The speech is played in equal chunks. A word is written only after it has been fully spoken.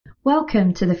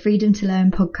Welcome to the Freedom to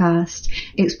Learn podcast,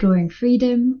 exploring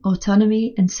freedom,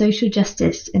 autonomy and social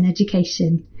justice in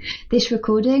education. This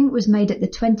recording was made at the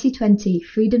 2020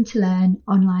 Freedom to Learn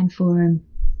online forum.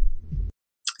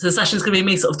 So the session is going to be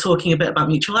me sort of talking a bit about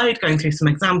mutual aid, going through some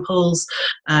examples,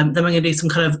 then we're going to do some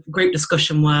kind of group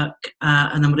discussion work,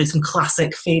 and then we'll do some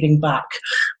classic feeding back.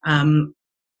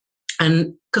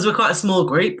 And because we're quite a small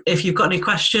group, if you've got any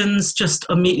questions, just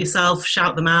unmute yourself,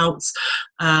 shout them out,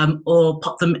 or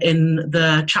pop them in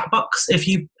the chat box if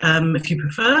you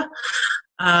prefer.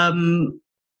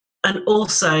 And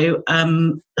also,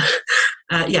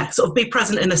 sort of be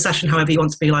present in the session however you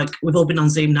want to be. Like, we've all been on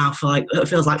Zoom now for it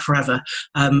feels like forever.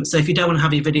 So if you don't want to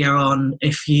have your video on,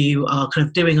 if you are kind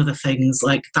of doing other things,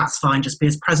 that's fine. Just be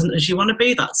as present as you want to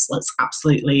be. That's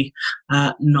absolutely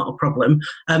not a problem.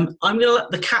 I'm going to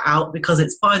let the cat out because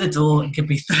it's by the door. Give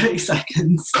me 30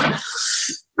 seconds. Bye,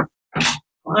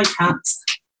 cat.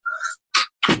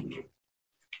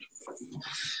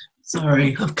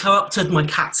 Sorry, I've co-opted my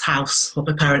cat's house, or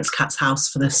my parents' cat's house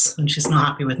for this, and she's not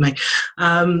happy with me.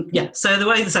 So the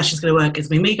way the session's going to work is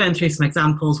me going through some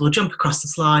examples. We'll jump across the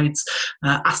slides,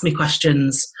 ask me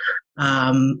questions,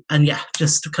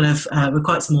 just kind of, we're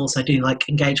quite small, so do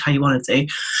engage how you want to do.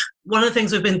 One of the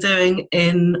things we've been doing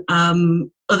in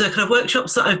other kind of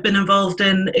workshops that I've been involved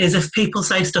in is if people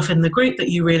say stuff in the group that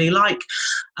you really like,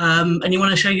 and you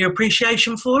want to show your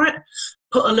appreciation for it,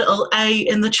 put a little A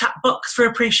in the chat box for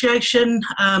appreciation,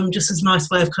 just as a nice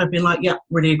way of kind of being yeah,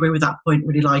 really agree with that point,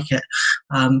 really like it.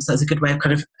 So it's a good way of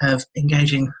kind of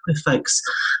engaging with folks.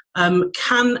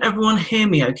 Can everyone hear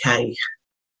me okay?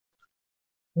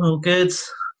 All good,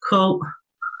 cool.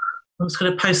 I'm just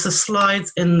going to post the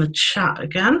slides in the chat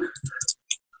again.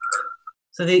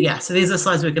 So these are the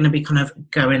slides we're going to be kind of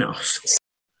going off.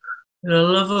 A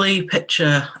lovely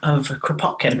picture of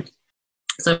Kropotkin.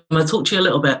 So I'm going to talk to you a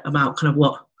little bit about kind of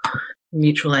what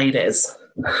mutual aid is.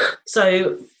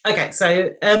 So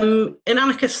in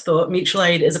anarchist thought, mutual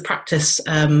aid is a practice.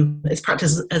 It's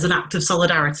practiced as an act of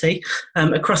solidarity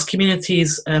across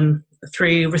communities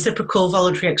through reciprocal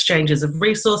voluntary exchanges of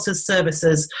resources,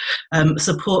 services,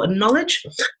 support and knowledge.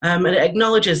 And it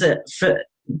acknowledges that for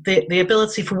the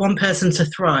ability for one person to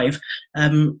thrive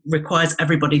requires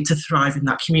everybody to thrive in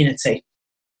that community.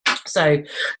 So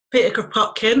Peter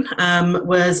Kropotkin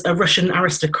was a Russian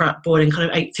aristocrat born in kind of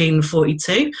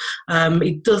 1842.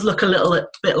 He does look a little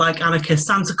bit like anarchist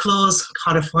Santa Claus,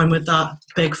 kind of fine with that,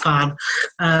 big fan.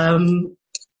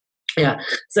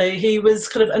 So he was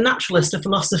kind of a naturalist, a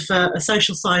philosopher, a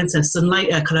social scientist, and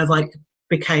later kind of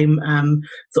became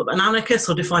sort of an anarchist,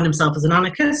 or defined himself as an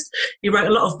anarchist. He wrote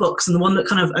a lot of books, and the one that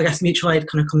kind of, I guess, mutual aid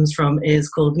kind of comes from is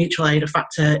called Mutual Aid, A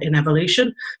Factor in Evolution,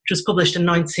 which was published in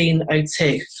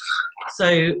 1902.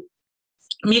 So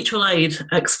mutual aid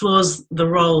explores the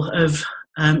role of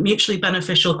mutually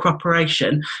beneficial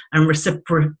cooperation and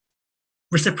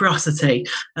reciprocity,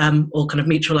 or kind of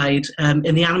mutual aid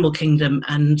in the animal kingdom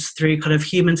and through kind of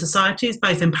human societies,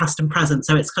 both in past and present.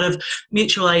 So it's kind of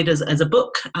mutual aid as a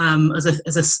book, as a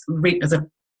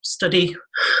study,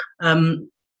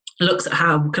 looks at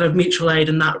how kind of mutual aid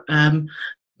and that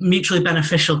mutually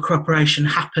beneficial cooperation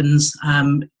happens,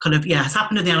 it's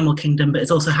happened in the animal kingdom, but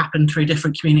it's also happened through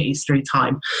different communities through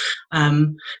time.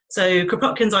 So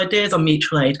Kropotkin's ideas on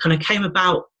mutual aid kind of came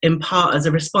about in part as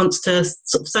a response to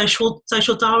sort of social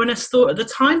Darwinist thought at the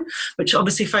time, which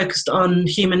obviously focused on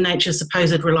human nature's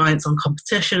supposed reliance on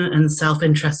competition and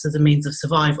self-interest as a means of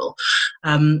survival.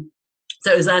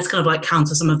 So it was there to kind of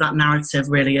counter some of that narrative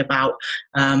really about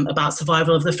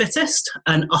survival of the fittest,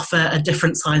 and offer a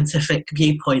different scientific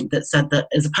viewpoint that said that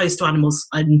as opposed to animals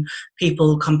and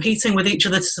people competing with each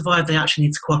other to survive, they actually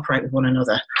need to cooperate with one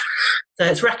another. So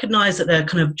it's recognised that there are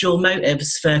kind of dual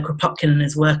motives for Kropotkin and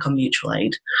his work on mutual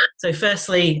aid. So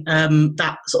firstly,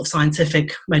 that sort of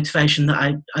scientific motivation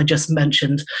that I just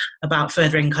mentioned about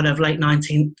furthering kind of late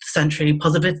 19th century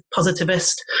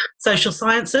positivist social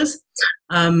sciences.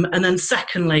 And then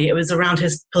secondly, it was around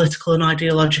his political and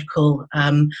ideological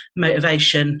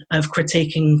motivation of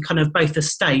critiquing kind of both the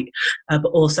state, but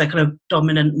also kind of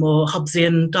dominant, more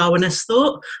Hobbesian Darwinist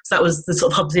thought. So that was the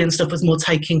sort of Hobbesian stuff, was more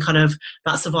taking kind of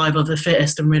that survival of the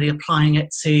fittest and really applying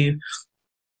it to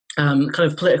kind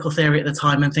of political theory at the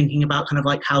time, and thinking about kind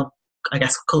of how, I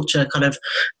guess, culture kind of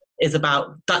is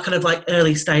about that kind of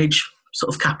early stage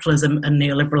sort of capitalism and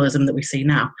neoliberalism that we see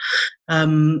now.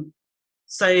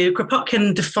 So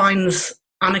Kropotkin defines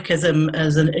anarchism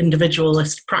as an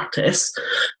individualist practice,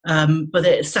 but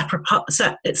it's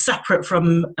separate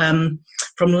from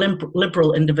from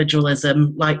liberal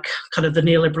individualism, like kind of the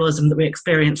neoliberalism that we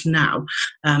experience now,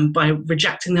 by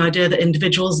rejecting the idea that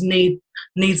individuals'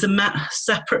 needs are met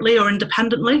separately or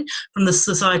independently from the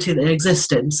society that they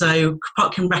exist in. So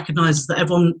Kropotkin recognises that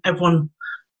everyone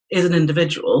is an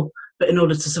individual, but in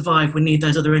order to survive, we need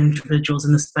those other individuals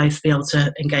in the space to be able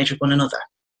to engage with one another.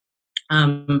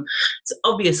 So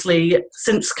obviously,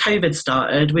 since COVID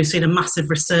started, we've seen a massive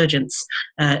resurgence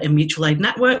in mutual aid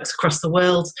networks across the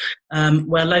world,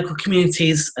 where local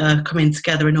communities are coming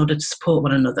together in order to support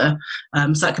one another.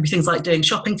 So that could be things like doing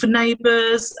shopping for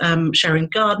neighbours, sharing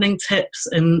gardening tips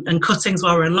and cuttings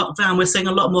while we're in lockdown. We're seeing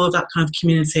a lot more of that kind of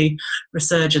community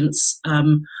resurgence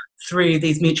through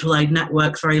these mutual aid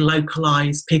networks, very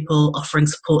localised, people offering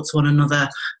support to one another,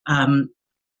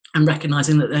 and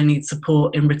recognising that they need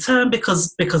support in return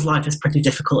because life is pretty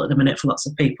difficult at the minute for lots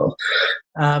of people.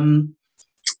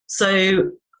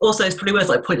 So also it's pretty worth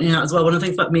pointing out as well, one of the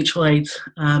things about mutual aid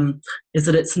is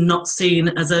that it's not seen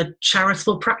as a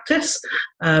charitable practice.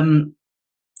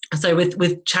 So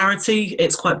with charity,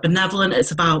 it's quite benevolent.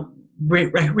 It's about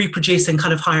reproducing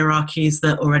kind of hierarchies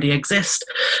that already exist.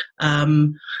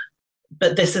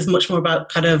 But this is much more about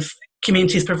kind of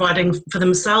communities providing for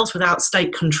themselves without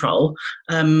state control,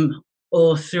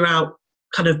 or throughout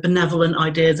kind of benevolent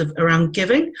ideas around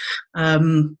giving.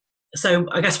 So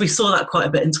I guess we saw that quite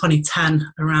a bit in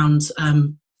 2010 around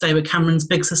David Cameron's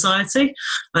Big Society.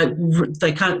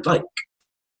 They kind of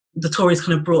the Tories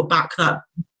kind of brought back that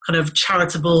kind of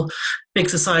charitable Big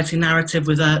Society narrative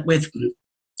with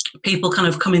people kind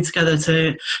of coming together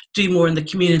to do more in the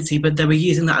community, but they were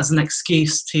using that as an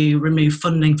excuse to remove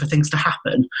funding for things to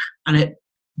happen, and it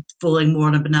falling more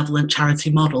on a benevolent charity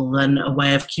model than a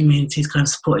way of communities kind of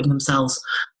supporting themselves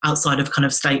outside of kind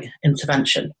of state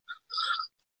intervention.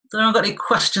 Don't know if I've got any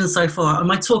questions so far.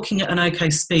 Am I talking at an okay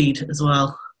speed as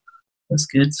well? That's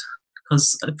good,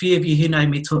 because a few of you who know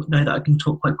me know that I can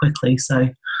talk quite quickly, so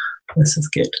this is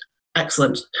good.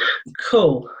 Excellent.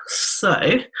 Cool.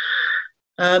 So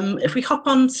if we hop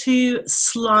on to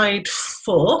slide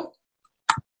 4.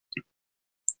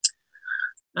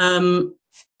 So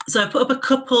I put up a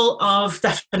couple of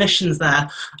definitions there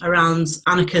around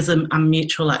anarchism and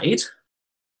mutual aid,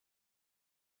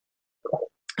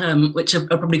 which are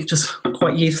probably just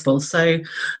quite useful. So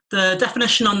the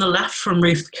definition on the left from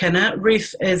Ruth Kinner.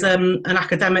 Ruth is an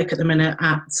academic at the minute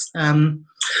at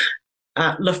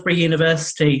Loughborough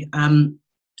University,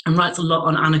 and writes a lot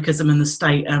on anarchism in the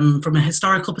state from a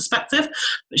historical perspective.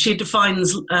 But she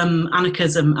defines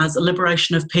anarchism as a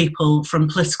liberation of people from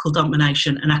political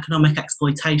domination and economic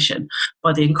exploitation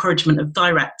by the encouragement of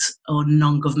direct or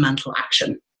non-governmental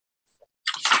action.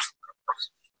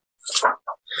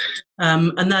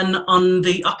 And then on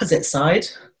the opposite side,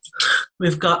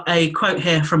 we've got a quote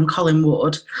here from Colin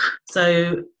Ward.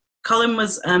 So Colin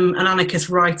was an anarchist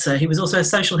writer. He was also a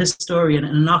social historian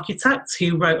and an architect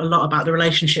who wrote a lot about the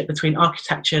relationship between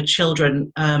architecture,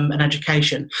 children, and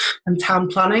education, and town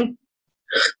planning.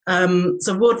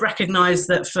 So Ward recognised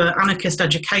that for anarchist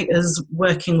educators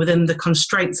working within the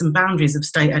constraints and boundaries of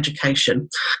state education,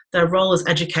 their role as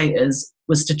educators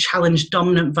was to challenge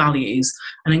dominant values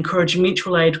and encourage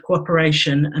mutual aid,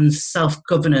 cooperation and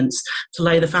self-governance to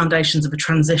lay the foundations of a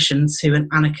transition to an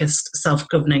anarchist,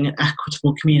 self-governing and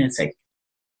equitable community.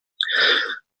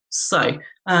 So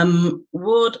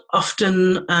Ward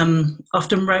often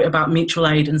wrote about mutual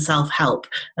aid and self-help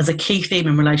as a key theme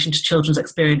in relation to children's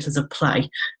experiences of play,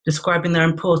 describing their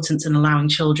importance in allowing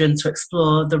children to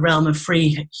explore the realm of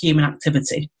free human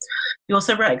activity. He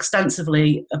also wrote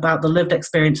extensively about the lived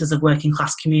experiences of working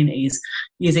class communities,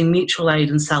 using mutual aid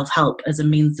and self-help as a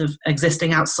means of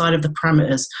existing outside of the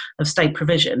parameters of state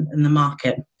provision in the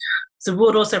market. So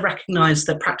Ward also recognised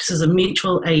that practices of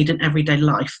mutual aid in everyday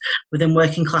life within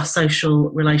working class social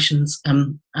relations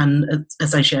and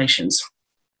associations.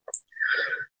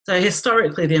 So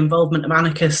historically, the involvement of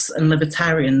anarchists and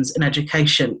libertarians in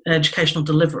educational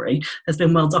delivery has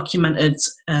been well documented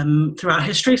throughout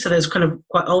history. So there's kind of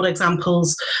quite old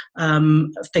examples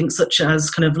of things such as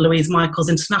kind of Louise Michaels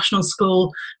International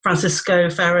School,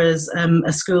 Francisco Ferrer's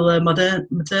Escuela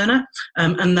Moderna,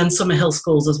 and then Summerhill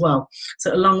schools as well.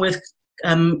 So along with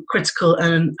critical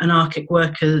and anarchic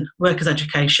workers'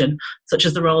 education, such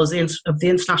as the role of the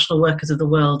international workers of the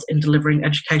world in delivering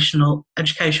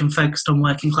education focused on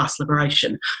working class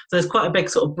liberation. So there's quite a big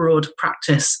sort of broad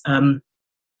practice of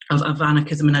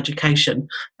anarchism in education,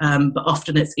 but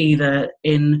often it's either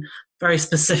in very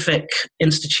specific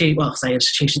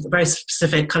institutions, very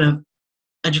specific kind of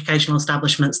educational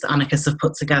establishments that anarchists have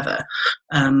put together,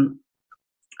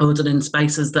 or done in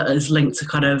spaces that is linked to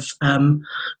kind of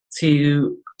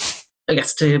to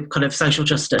kind of social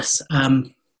justice.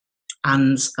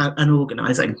 and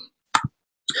organising.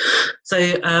 So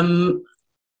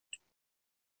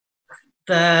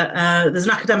there's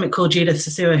an academic called Judith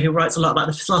Sesua who writes a lot about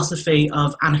the philosophy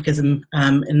of anarchism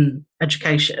in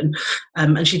education,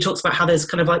 and she talks about how there's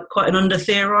kind of like quite an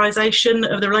under-theorisation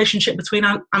of the relationship between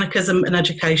anarchism and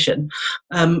education,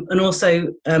 and also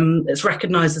it's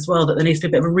recognised as well that there needs to be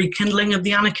a bit of a rekindling of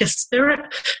the anarchist spirit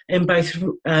in both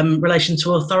relation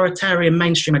to authoritarian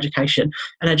mainstream education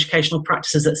and educational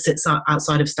practices that sits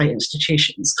outside of state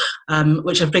institutions,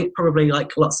 which I think probably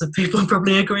like lots of people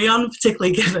probably agree on,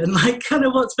 particularly given like kind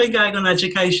of what's been going on in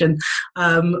education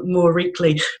more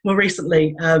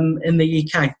recently in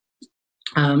the UK.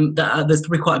 There's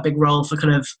probably quite a big role for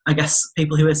kind of, I guess,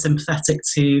 people who are sympathetic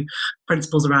to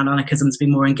principles around anarchism to be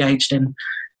more engaged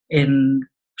in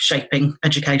shaping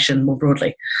education more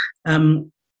broadly.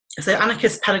 So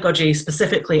anarchist pedagogy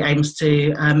specifically aims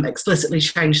to explicitly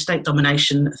change state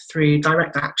domination through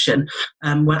direct action,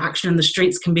 where action in the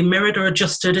streets can be mirrored or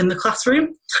adjusted in the classroom.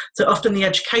 So often the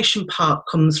education part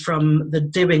comes from the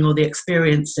doing or the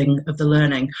experiencing of the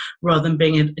learning, rather than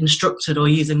being instructed or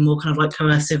using more kind of like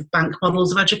coercive bank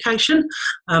models of education.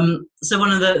 So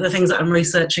one of the things that I'm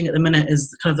researching at the minute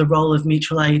is kind of the role of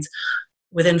mutual aid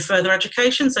within further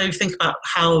education. So if you think about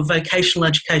how vocational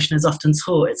education is often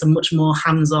taught, it's a much more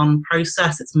hands-on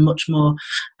process. It's much more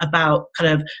about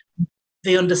kind of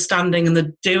the understanding and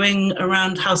the doing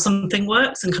around how something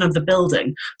works and kind of the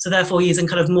building. So therefore using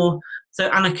kind of more, so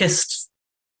anarchist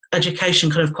education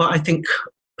kind of quite, I think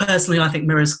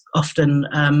mirrors often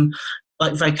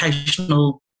like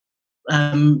vocational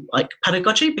like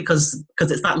pedagogy, because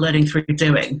it's that learning through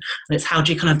doing, and it's how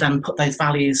do you kind of then put those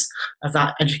values of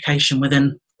that education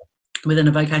within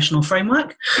a vocational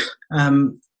framework.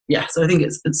 So I think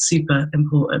it's super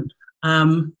important.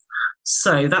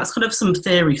 So that's kind of some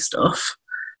theory stuff,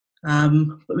 but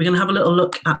we're going to have a little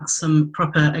look at some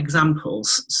proper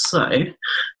examples. So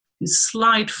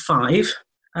slide 5.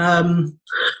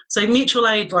 So mutual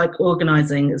aid, like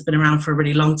organising, has been around for a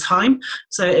really long time,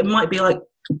 so it might be like,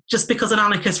 just because an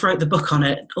anarchist wrote the book on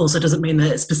it also doesn't mean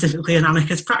that it's specifically an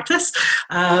anarchist practice,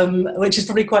 which is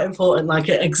probably quite important. Like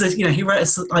it exists, he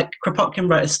Kropotkin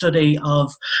wrote a study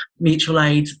of mutual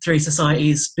aid through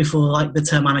societies before like the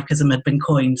term anarchism had been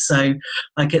coined. So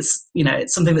like it's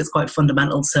something that's quite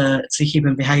fundamental to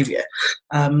human behaviour.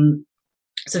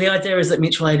 So the idea is that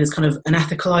mutual aid is kind of an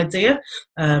ethical idea,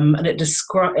 and it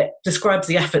describes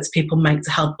the efforts people make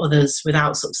to help others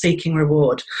without sort of seeking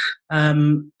reward.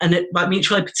 And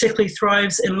mutual aid particularly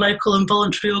thrives in local and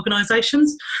voluntary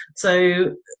organisations.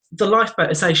 So the Lifeboat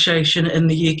Association in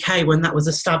the UK, when that was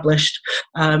established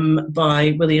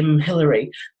by William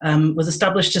Hillary, was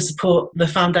established to support the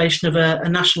foundation of a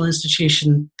national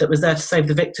institution that was there to save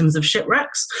the victims of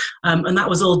shipwrecks. And that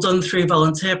was all done through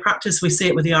volunteer practice. We see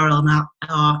it with the RLNI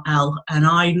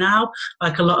now.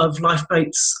 Like a lot of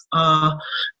lifeboats are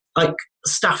like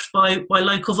staffed by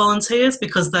local volunteers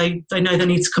because they know they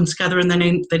need to come together and they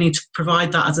need to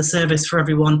provide that as a service for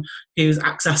everyone who's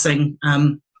accessing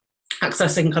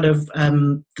kind of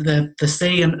the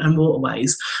sea and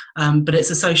waterways, but it's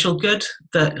a social good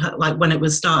that, like when it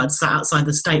was started, sat outside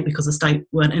the state because the state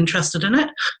weren't interested in it.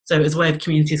 So it was a way of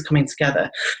communities coming together.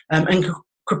 And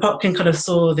Kropotkin kind of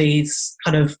saw these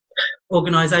kind of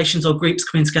organisations or groups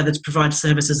coming together to provide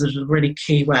services as a really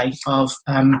key way of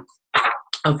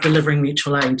delivering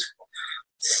mutual aid.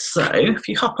 So if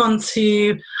you hop on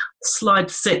to slide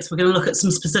 6, we're going to look at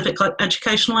some specific like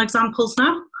educational examples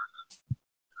now.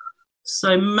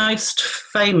 So most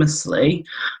famously,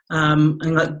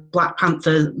 like Black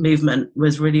Panther movement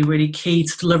was really, really key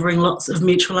to delivering lots of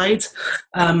mutual aid.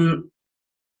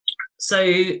 So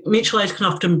mutual aid can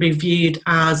often be viewed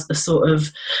as a sort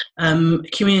of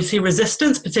community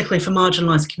resistance, particularly for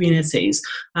marginalised communities.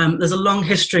 There's a long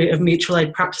history of mutual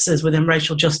aid practices within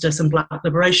racial justice and Black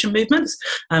liberation movements,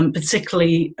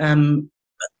 particularly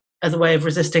as a way of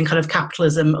resisting kind of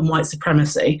capitalism and white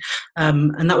supremacy.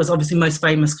 And that was obviously most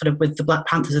famous kind of with the Black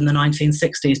Panthers in the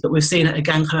 1960s, but we've seen it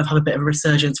again kind of have a bit of a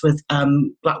resurgence with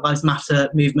Black Lives Matter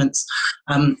movements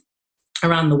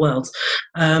around the world.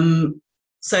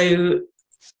 So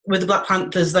with the Black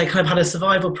Panthers, they kind of had a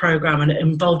survival program, and it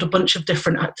involved a bunch of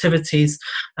different activities,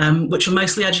 which were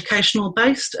mostly educational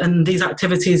based. And these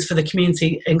activities for the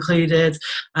community included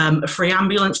a free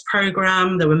ambulance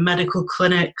program. There were medical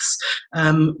clinics,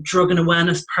 drug and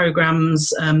awareness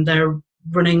programs. They're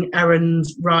running errand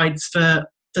rides for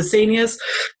seniors.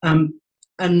 And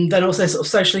then also sort of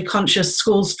socially conscious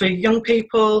schools for young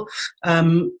people,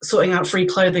 sorting out free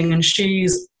clothing and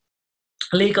shoes.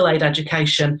 legal aid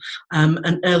education,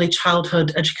 and early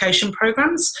childhood education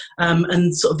programs.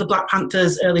 And sort of the Black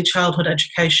Panthers early childhood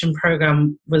education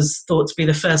program was thought to be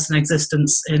the first in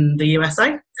existence in the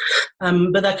USA.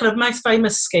 But their kind of most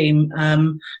famous scheme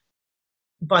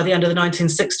by the end of the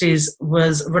 1960s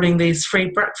was running these free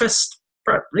breakfasts.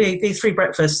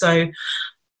 So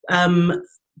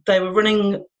they were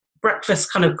running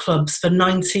breakfast kind of clubs for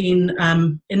 19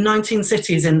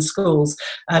 cities in schools,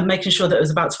 making sure that there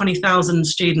was about 20,000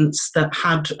 students that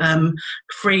had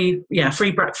free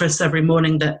breakfasts every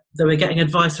morning, that they were getting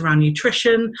advice around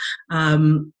nutrition.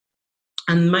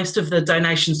 And most of the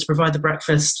donations to provide the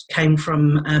breakfast came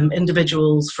from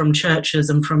individuals, from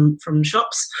churches, and from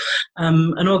shops.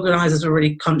 And organisers were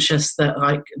really conscious that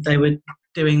they were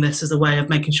doing this as a way of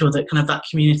making sure that kind of that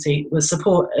community was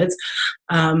supported.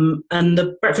 And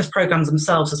the breakfast programmes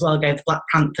themselves as well gave the Black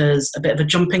Panthers a bit of a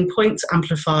jumping point to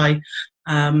amplify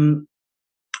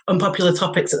unpopular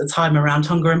topics at the time around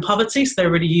hunger and poverty. So they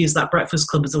really used that breakfast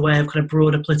club as a way of kind of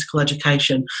broader political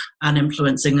education and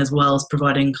influencing, as well as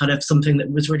providing kind of something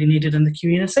that was really needed in the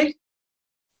community.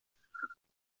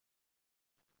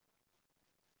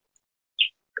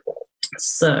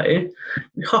 So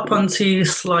we hop on to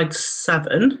slide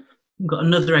 7. We've got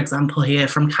another example here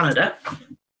from Canada.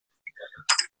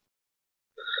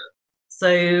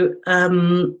 So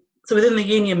within the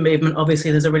union movement,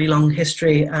 obviously, there's a really long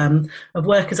history of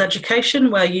workers'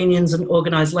 education, where unions and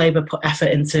organised labour put effort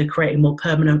into creating more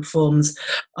permanent forms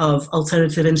of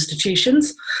alternative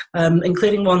institutions,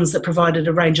 including ones that provided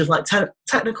a range of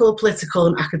technical, political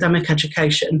and academic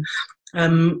education.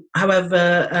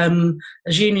 However,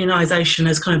 as unionisation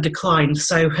has kind of declined,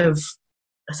 so is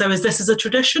this as a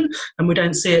tradition, and we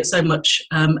don't see it so much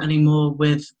anymore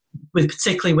with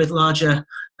particularly with larger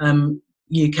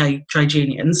UK trade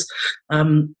unions.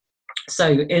 So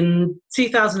in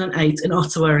 2008 in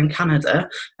Ottawa in Canada,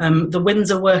 the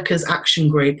Windsor Workers Action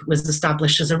Group was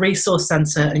established as a resource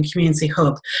centre and community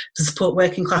hub to support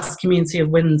working class community of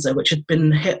Windsor, which had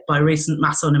been hit by recent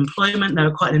mass unemployment. They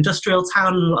were quite an industrial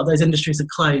town, and a lot of those industries had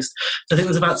closed. So I think it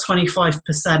was about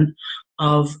 25%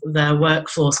 of their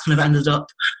workforce kind of ended up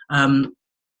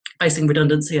facing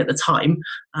redundancy at the time.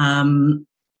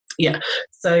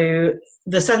 So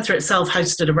the centre itself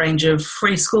hosted a range of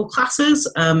free school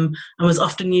classes and was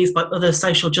often used by other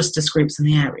social justice groups in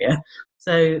the area.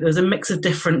 So there was a mix of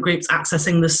different groups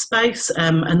accessing the space,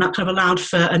 and that kind of allowed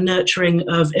for a nurturing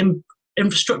of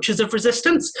infrastructures of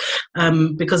resistance,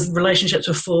 because relationships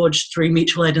were forged through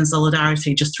mutual aid and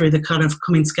solidarity, just through the kind of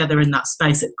coming together in that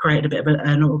space. It created a bit of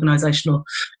an organisational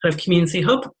kind of community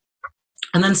hub.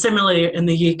 And then similarly in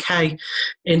the UK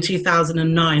in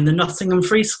 2009, the Nottingham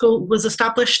Free School was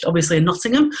established, obviously in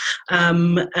Nottingham,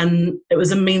 and it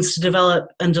was a means to develop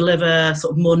and deliver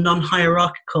sort of more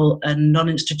non-hierarchical and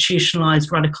non-institutionalised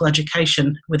radical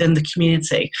education within the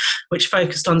community, which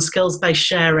focused on skills-based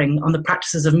sharing on the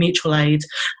practices of mutual aid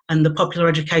and the popular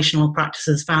educational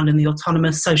practices found in the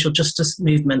autonomous social justice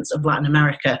movements of Latin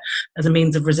America as a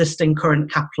means of resisting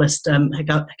current capitalist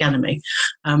hegemony.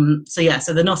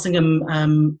 So the Nottingham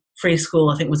Free School,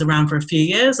 I think, was around for a few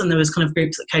years, and there was kind of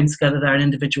groups that came together there and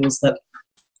individuals that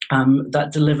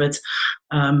delivered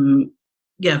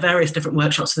various different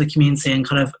workshops for the community in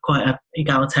kind of quite an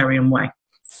egalitarian way.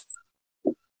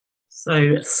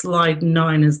 So slide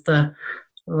 9 is the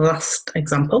last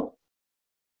example.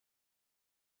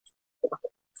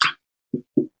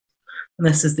 And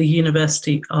this is the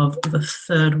University of the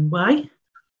Third Way.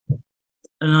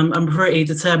 And I'm pretty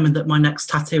determined that my next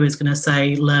tattoo is going to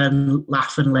say "Learn,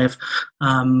 Laugh and Live"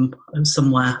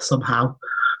 somewhere, somehow.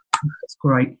 It's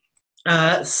great.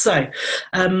 So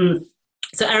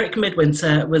Eric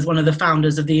Midwinter was one of the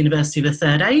founders of the University of the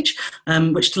Third Age,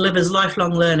 which delivers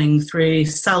lifelong learning through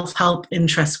self-help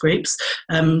interest groups.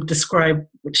 He described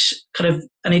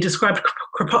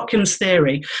Kropotkin's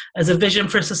theory as a vision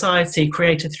for a society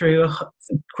created through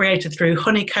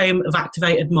honeycomb of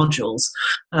activated modules,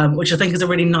 which I think is a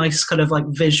really nice kind of like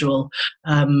visual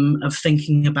of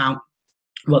thinking about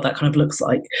what that kind of looks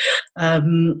like.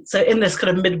 So in this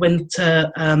kind of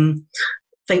Midwinter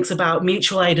thinks about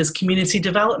mutual aid as community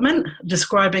development,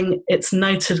 describing its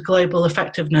noted global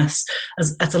effectiveness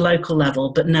as at a local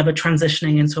level, but never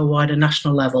transitioning into a wider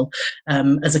national level,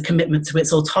 as a commitment to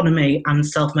its autonomy and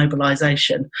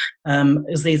self-mobilisation,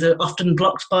 as these are often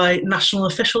blocked by national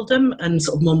officialdom and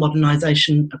sort of more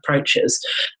modernisation approaches,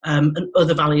 and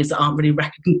other values that aren't really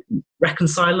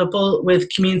reconcilable with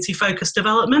community-focused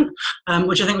development,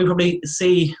 which I think we probably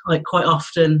see like quite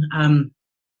often,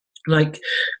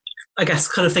 I guess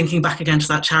kind of thinking back again to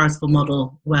that charitable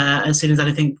model, where as soon as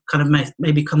anything kind of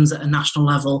maybe comes at a national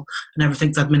level and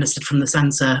everything's administered from the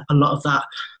centre, a lot of that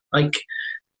like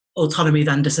autonomy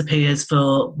then disappears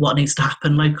for what needs to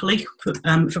happen locally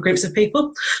for groups of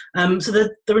people. So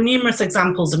there are numerous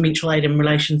examples of mutual aid in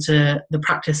relation to the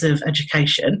practice of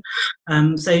education.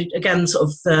 So again, sort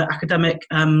of the academic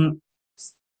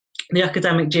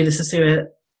Judith Sasua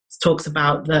talks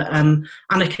about the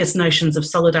anarchist notions of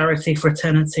solidarity,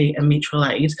 fraternity and mutual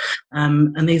aid.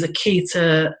 And these are key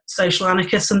to social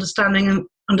anarchist understanding and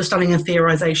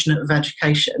theorisation of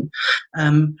education.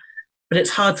 But it's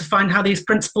hard to find how these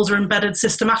principles are embedded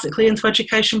systematically into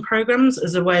education programmes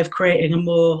as a way of creating a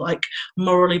more like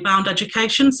morally bound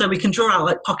education. So we can draw out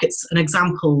like pockets and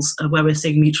examples of where we're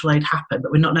seeing mutual aid happen,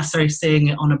 but we're not necessarily seeing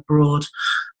it on a broad,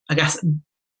 I guess,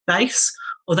 base.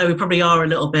 Although we probably are a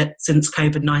little bit since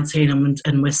COVID-19,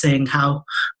 and we're seeing how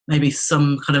maybe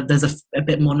some kind of there's a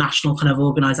bit more national kind of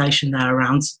organisation there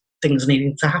around things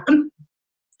needing to happen.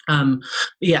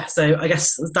 Yeah, so I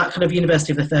guess that kind of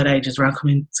University of the Third Age is around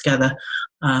coming together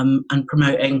and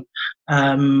promoting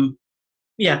kind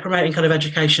of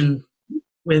education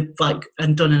with like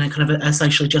and done in a kind of a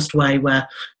socially just way where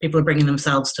people are bringing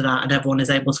themselves to that and everyone is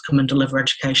able to come and deliver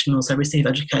education and also receive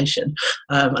education.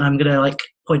 And I'm going to like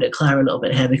point at Claire a little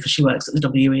bit here because she works at the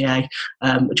WEA,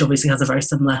 which obviously has a very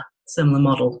similar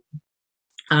model.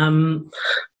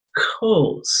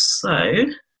 Cool. So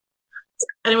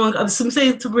anyone, I'm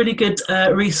seeing some really good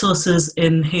resources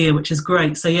in here, which is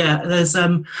great. So yeah, there's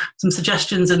some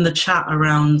suggestions in the chat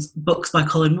around books by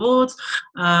Colin Ward,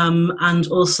 and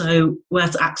also where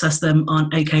to access them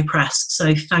on AK Press.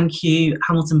 So thank you,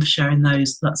 Hamilton, for sharing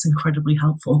those. That's incredibly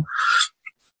helpful.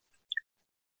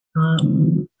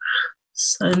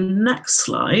 So next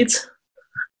slide,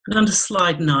 we're on to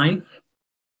slide 9.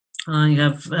 I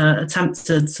have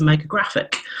attempted to make a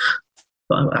graphic,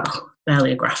 but well,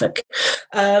 barely a graphic.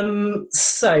 So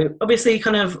obviously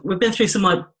kind of we've been through some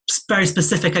like very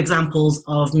specific examples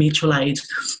of mutual aid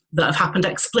that have happened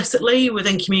explicitly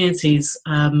within communities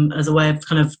as a way of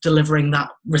kind of delivering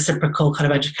that reciprocal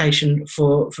kind of education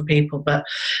for people. But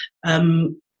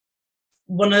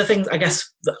one of the things I guess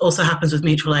that also happens with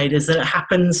mutual aid is that it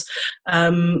happens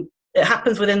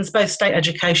within both state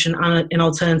education and in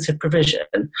alternative provision.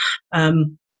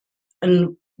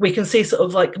 And we can see sort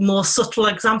of like more subtle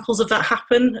examples of that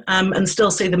happen and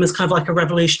still see them as kind of like a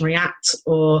revolutionary act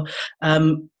or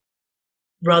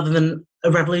rather than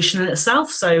a revolution in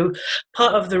itself. So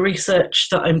part of the research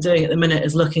that I'm doing at the minute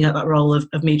is looking at that role of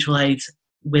mutual aid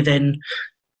within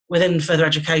further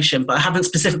education, but I haven't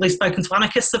specifically spoken to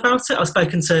anarchists about it. I've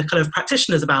spoken to kind of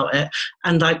practitioners about it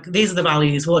and like, these are the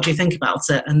values, what do you think about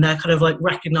it? And they're kind of like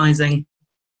recognising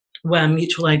where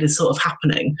mutual aid is sort of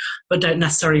happening, but don't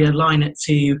necessarily align it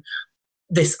to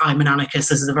this, I'm an anarchist,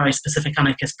 this is a very specific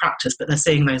anarchist practice, but they're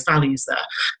seeing those values there.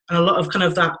 And a lot of kind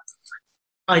of that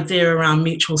idea around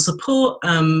mutual support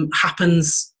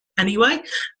happens anyway.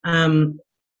 And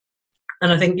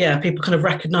I think, yeah, people kind of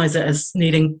recognise it as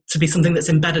needing to be something that's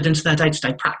embedded into their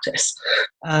day-to-day practice.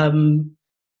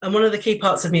 And one of the key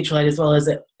parts of mutual aid as well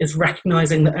is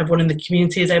recognising that everyone in the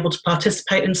community is able to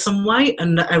participate in some way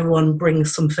and that everyone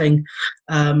brings something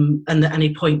and at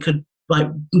any point could like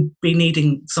be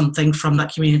needing something from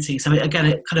that community. So again,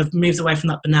 it kind of moves away from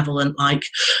that benevolent like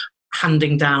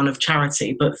handing down of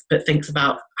charity, but thinks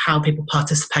about how people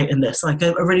participate in this. Like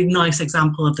a really nice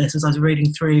example of this as I was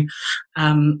reading through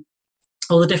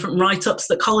all the different write-ups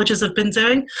that colleges have been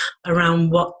doing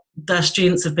around what their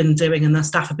students have been doing and their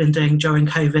staff have been doing during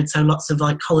COVID. So lots of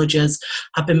like colleges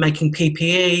have been making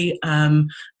PPE.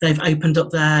 They've opened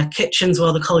up their kitchens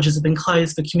while the colleges have been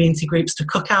closed for community groups to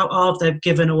cook out of. They've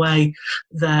given away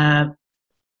their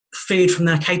food from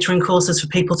their catering courses for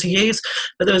people to use.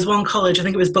 But there was one college, I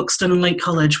think it was Buxton and Lake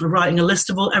College, were writing a list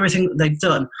of everything that they've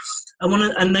done.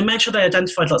 And they made sure they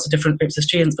identified lots of different groups of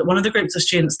students. But one of the groups of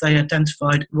students they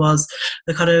identified was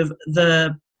the kind of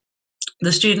the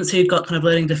students who'd got kind of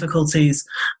learning difficulties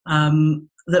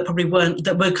that probably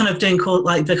that were kind of doing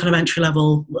like the kind of entry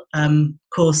level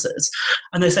courses.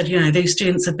 And they said, you know, these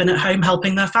students have been at home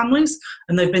helping their families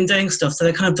and they've been doing stuff. So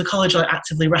they kind of, the college like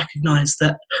actively recognised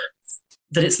that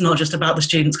it's not just about the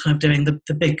students kind of doing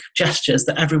the big gestures,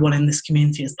 that everyone in this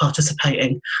community is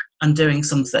participating and doing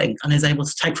something and is able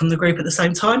to take from the group at the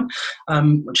same time,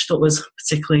 which I thought was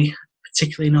particularly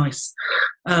nice.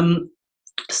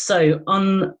 So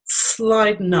on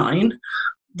slide 9,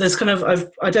 there's kind of, I've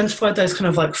identified those kind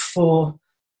of like 4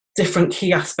 different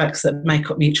key aspects that make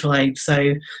up mutual aid.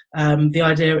 So the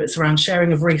idea is around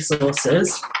sharing of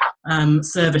resources,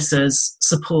 services,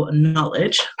 support and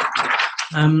knowledge.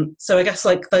 So I guess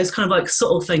like those kind of like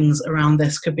subtle things around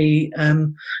this could be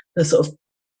the sort of,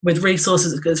 with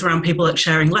resources, it's around people like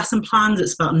sharing lesson plans.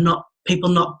 It's about people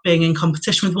not being in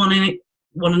competition with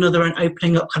one another and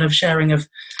opening up kind of sharing of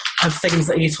things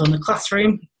that are useful in the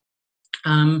classroom.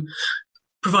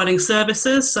 Providing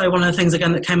services. So one of the things,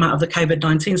 again, that came out of the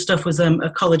COVID-19 stuff was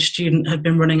a college student had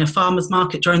been running a farmer's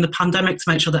market during the pandemic to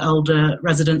make sure that elder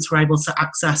residents were able to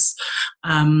access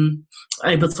kind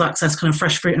of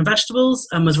fresh fruit and vegetables,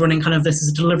 and was running kind of this as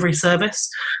a delivery service.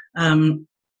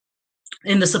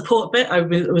 In the support bit, I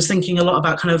was thinking a lot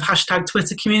about kind of hashtag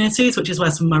Twitter communities, which is where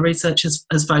some of my research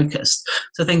has focused.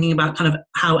 So thinking about kind of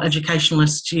how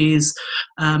educationalists use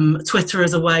Twitter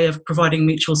as a way of providing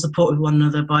mutual support with one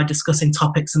another by discussing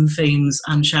topics and themes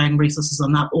and sharing resources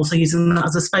on that, also using that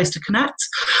as a space to connect.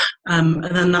 And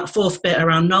then that fourth bit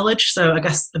around knowledge. So I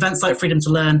guess events like Freedom to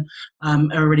Learn are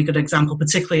a really good example,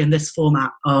 particularly in this format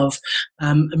of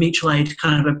a mutual aid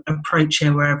kind of approach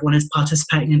here where everyone is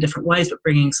participating in different ways but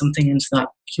bringing something into that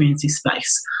community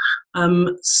space.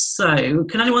 So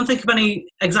can anyone think of any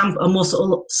more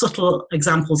subtle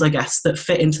examples, I guess, that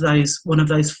fit into one of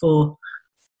those four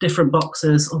different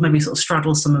boxes, or maybe sort of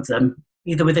straddle some of them,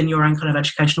 either within your own kind of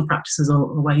educational practices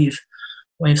or where you've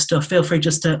stuff? Feel free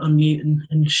just to unmute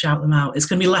and shout them out. It's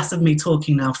going to be less of me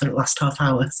talking now for the last half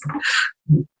hour.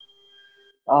 In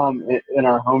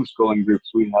our homeschooling groups,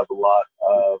 we have a lot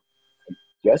of, I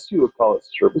guess you would call it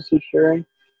services sharing,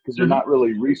 because they're not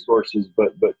really resources,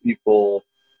 but people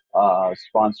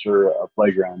sponsor a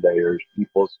playground day, or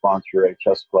people sponsor a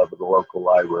chess club at the local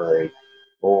library,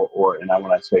 or and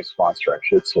when I say sponsor, I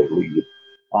should say lead.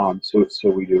 So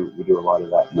we do a lot of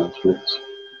that in those groups.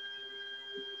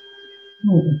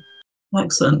 Oh,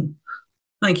 excellent.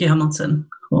 Thank you, Hamilton.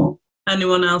 Cool.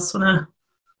 Anyone else want to?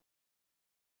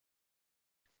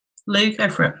 Lou, go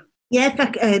for it. Yeah, if I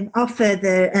could offer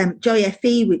the Joy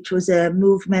FE, which was a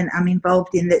movement I'm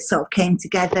involved in that sort of came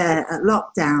together at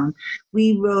lockdown.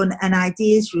 We run an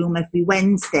ideas room every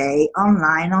Wednesday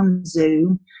online on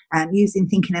Zoom using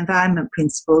thinking environment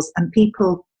principles, and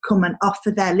people come and offer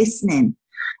their listening.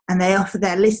 And they offer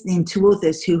their listening to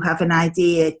others who have an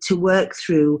idea to work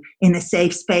through in a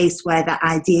safe space where that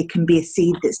idea can be a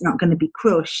seed that's not going to be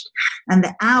crushed. And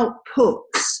the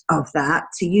outputs of that,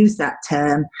 to use that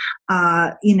term,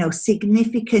 are,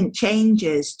 significant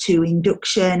changes to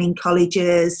induction in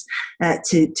colleges,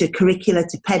 to curricula,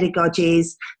 to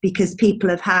pedagogies, because people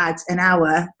have had an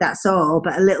hour, that's all,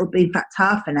 but a little bit, in fact,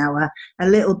 half an hour, a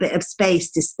little bit of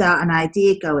space to start an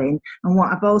idea going. And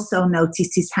what I've also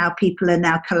noticed is how people are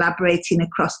now collaborating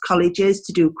across colleges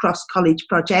to do cross-college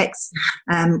projects,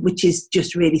 which is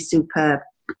just really superb.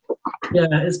 Yeah,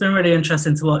 it's been really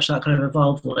interesting to watch that kind of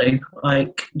evolve,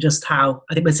 like just how,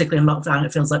 I think particularly in lockdown,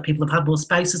 it feels like people have had more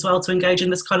space as well to engage in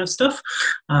this kind of stuff,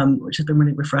 which has been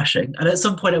really refreshing. And at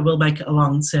some point it will make it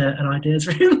along to an ideas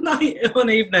room night one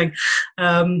evening.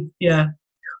 Yeah,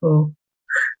 cool.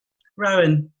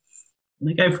 Rowan,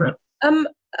 go for it.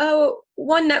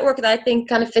 One network that I think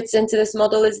kind of fits into this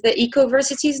model is the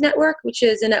Ecoversities Network, which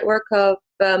is a network of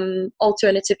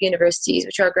alternative universities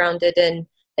which are grounded in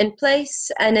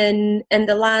place and in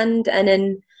the land and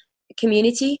in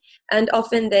community, and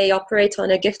often they operate on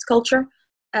a gift culture,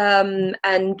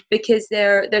 and because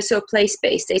they're so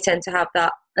place-based, they tend to have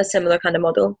a similar kind of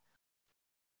model.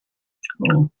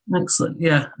 Oh, excellent.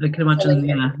 Yeah, I can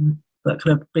imagine that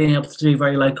kind of being able to do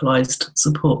very localized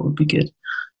support would be good.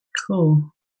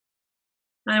 Cool.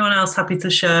 Anyone else happy to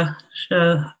share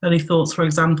any thoughts or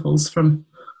examples from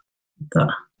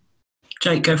that?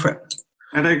 Jake, go for it.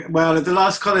 Well, at the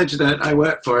last college that I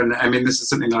worked for, and I mean, this is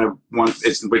something that I want,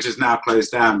 which is now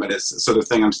closed down, but it's the sort of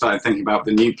thing I'm starting thinking about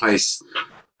the new place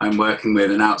I'm working with.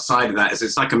 And outside of that,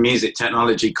 it's like a music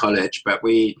technology college, but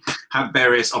we have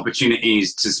various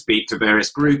opportunities to speak to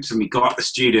various groups, and we got the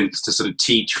students to sort of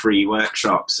teach free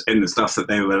workshops in the stuff that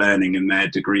they were learning in their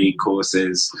degree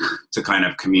courses to kind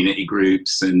of community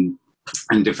groups and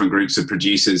different groups of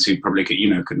producers who probably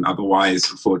couldn't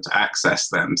otherwise afford to access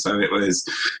them. So it was,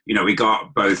 we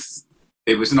got both.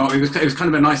 It was kind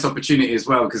of a nice opportunity as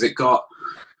well, because it got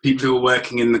people who were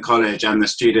working in the college and the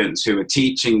students who were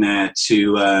teaching there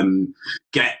to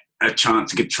get a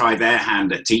chance to try their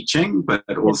hand at teaching, but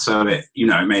also it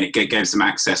gave some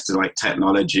access to like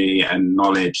technology and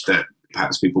knowledge that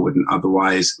perhaps people wouldn't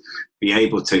otherwise be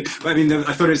able to. But I mean,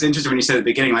 I thought it was interesting when you said at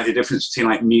the beginning, like the difference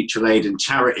between like mutual aid and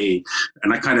charity.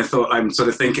 And I kind of thought,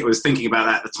 was thinking about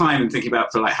that at the time and thinking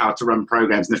about for like how to run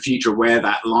programs in the future, where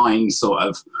that line sort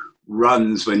of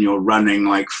runs when you're running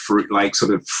like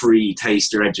sort of free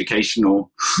taster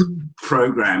educational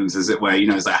programs, as it were.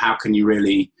 It's like, how can you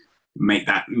really make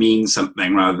that mean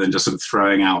something rather than just sort of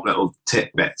throwing out little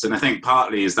tidbits. And I think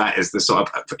partly is the sort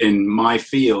of, in my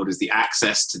field, is the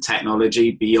access to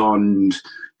technology beyond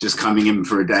just coming in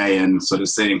for a day and sort of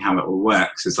seeing how it all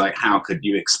works. It's like, how could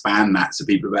you expand that so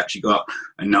people have actually got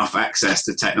enough access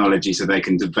to technology so they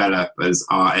can develop as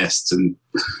artists and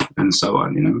so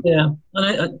on, you know? Yeah.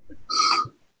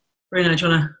 Bruno, do you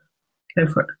want to go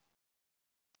for it?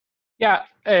 Yeah,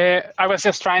 I was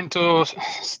just trying to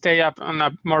stay up on a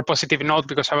more positive note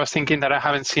because I was thinking that I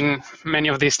haven't seen many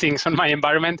of these things on my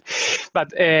environment.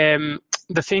 But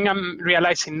the thing I'm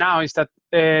realizing now is that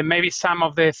maybe some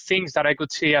of the things that I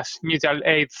could see as mutual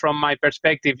aid from my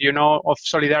perspective, you know, of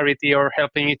solidarity or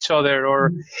helping each other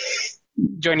or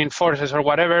joining forces or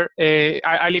whatever.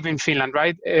 I live in Finland,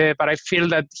 right? But I feel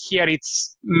that here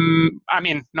it's, I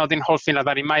mean, not in whole Finland,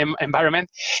 but in my environment,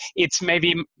 it's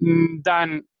maybe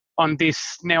done on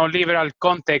this neoliberal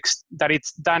context, that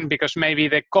it's done because maybe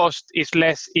the cost is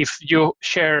less if you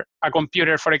share a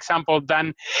computer, for example,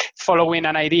 than following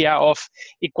an idea of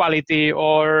equality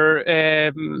or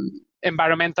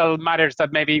environmental matters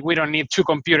that maybe we don't need two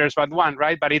computers but one,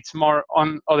 right? But it's more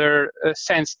on other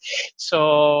sense.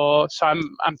 So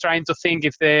I'm trying to think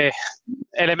if the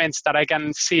elements that I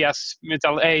can see as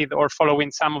mutual aid or following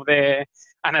some of the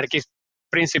anarchist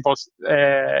principles,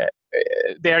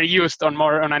 they are used on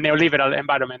more on a neoliberal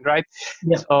environment, right?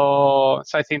 Yeah. So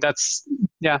I think that's,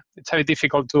 yeah, it's very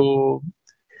difficult to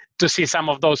see some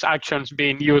of those actions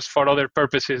being used for other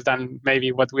purposes than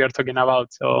maybe what we are talking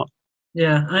about. So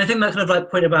yeah, and I think that kind of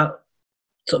like point about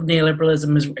sort of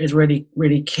neoliberalism is really,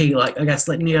 really key. Like, I guess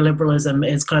like neoliberalism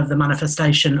is kind of the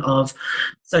manifestation of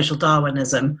social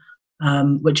Darwinism,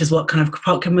 which is what kind of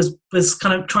Kropotkin was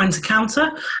kind of trying to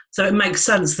counter. So it makes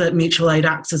sense that mutual aid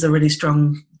acts as a really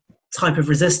strong type of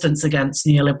resistance against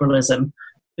neoliberalism,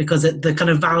 because the kind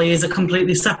of values are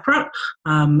completely separate,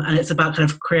 and it's about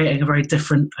kind of creating a very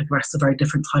different type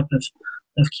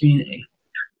of community.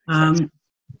 Niall, do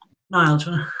you want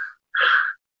to...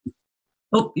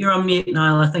 Oh, you're on mute,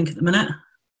 Niall, I think, at the minute.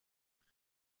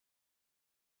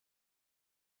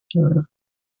 Am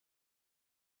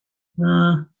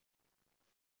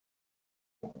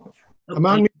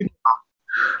I muted?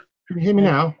 Can you hear me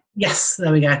now? Yes,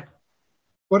 there we go.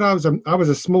 Well, I was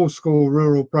a small school,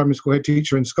 rural primary school head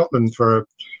teacher in Scotland for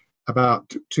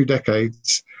about 2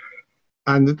 decades.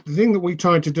 And the thing that we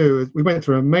tried to do, we went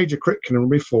through a major curriculum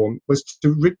reform, was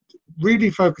to really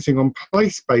focusing on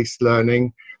place-based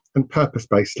learning and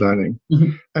purpose-based learning,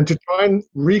 and to try and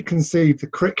reconceive the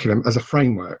curriculum as a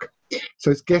framework.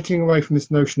 So it's getting away from this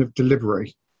notion of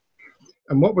delivery.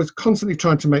 And what was constantly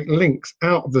trying to make links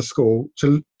out of the school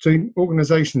to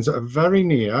organisations that are very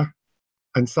near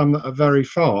and some that are very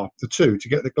far, the two, to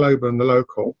get the global and the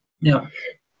local. Yeah.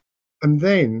 And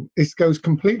then this goes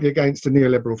completely against the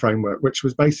neoliberal framework, which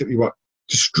was basically what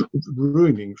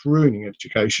ruining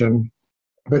education.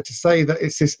 But to say that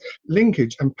it's this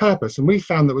linkage and purpose, and we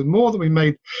found that with more that we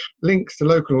made links to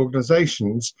local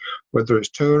organisations, whether it's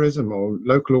tourism or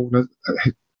local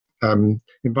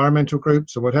environmental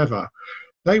groups or whatever,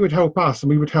 they would help us and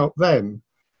we would help them.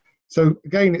 So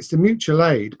again, it's the mutual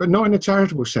aid, but not in a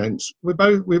charitable sense. We're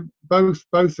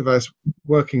both of us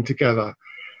working together,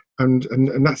 and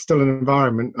that's still an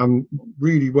environment I'm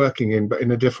really working in, but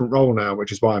in a different role now,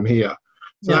 which is why I'm here.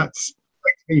 So that's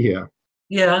me here.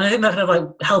 Yeah, and I think that kind of like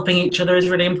helping each other is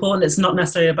really important. It's not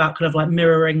necessarily about kind of like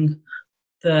mirroring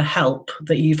the help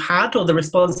that you've had or the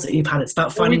response that you've had. It's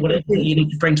about finding what it is that you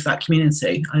need to bring to that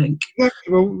community, I think. Yeah,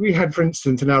 well, we had, for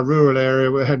instance, in our rural area,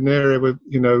 we had an area where,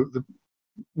 you know,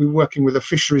 we were working with a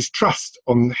fisheries trust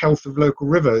on the health of local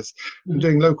rivers and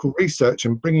doing local research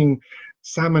and bringing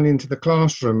salmon into the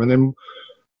classroom, and then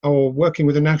working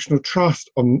with the National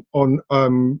Trust on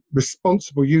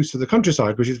responsible use of the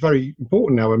countryside, which is very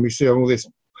important now when we see all this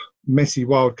messy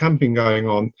wild camping going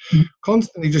on.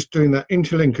 Constantly just doing that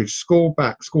interlinkage, school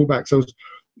back. So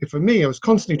for me, I was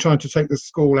constantly trying to take the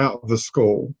school out of the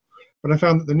school, but I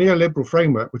found that the neoliberal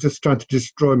framework was just trying to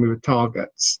destroy me with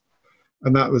targets.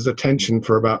 And that was a tension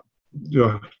for about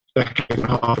a decade and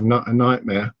a half, a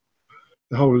nightmare,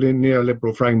 the whole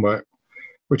neoliberal framework,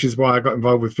 which is why I got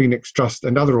involved with Phoenix Trust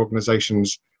and other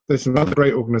organisations. There's some other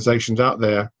great organisations out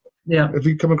there. Yeah. Have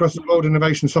you come across the World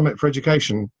Innovation Summit for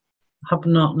Education? Have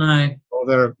not, no.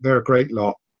 Oh, they're a great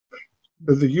lot.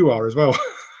 You are as well.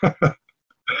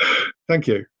 Thank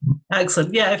you.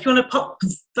 Excellent. Yeah, if you want to pop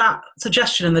that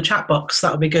suggestion in the chat box,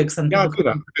 that would be good. Yeah, I'll do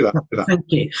that. Thank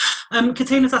you.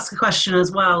 Katina's asked a question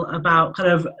as well about kind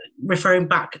of referring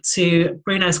back to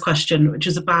Bruno's question, which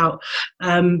is about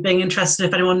being interested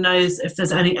if anyone knows if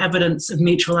there's any evidence of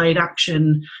mutual aid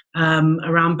action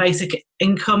around basic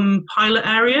income pilot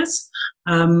areas.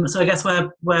 So I guess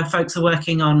where folks are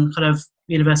working on kind of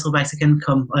universal basic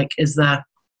income, like is there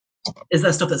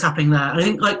stuff that's happening there? I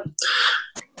think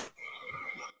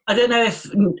I don't know if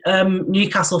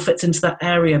Newcastle fits into that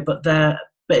area, but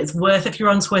it's worth, if you're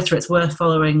on Twitter, it's worth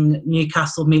following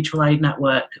Newcastle Mutual Aid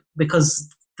Network,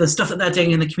 because the stuff that they're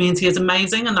doing in the community is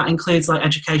amazing, and that includes like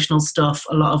educational stuff,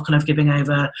 a lot of kind of giving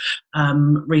over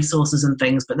resources and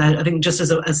things. But I think just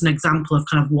as an example of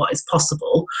kind of what is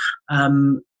possible,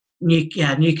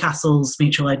 Newcastle's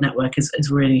Mutual Aid Network is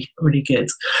really, really good.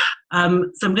 So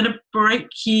I'm going to break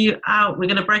you out. We're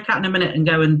going to break out in a minute and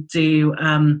go and do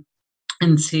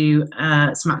into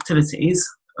some activities.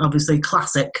 Obviously,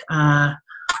 classic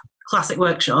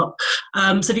workshop.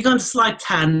 So if you go on to slide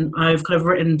 10, I've kind of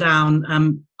written down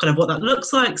kind of what that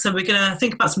looks like. So we're going to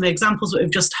think about some of the examples that we've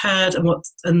just heard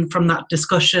and from that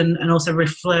discussion, and also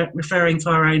referring to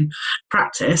our own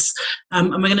practice.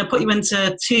 And we're going to put you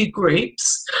into 2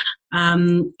 groups,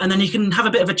 and then you can have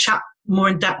a bit of a chat more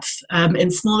in depth in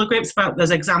smaller groups about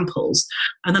those examples.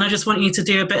 And then I just want you to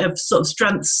do a bit of sort of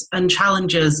strengths and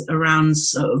challenges around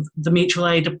sort of the mutual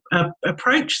aid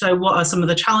approach. So what are some of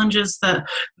the challenges that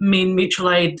mean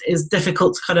mutual aid is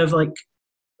difficult to kind of like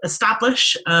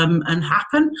establish and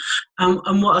happen,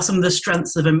 and what are some of the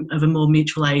strengths of a more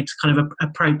mutual aid kind of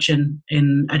approach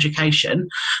in education,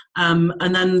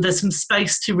 and then there's some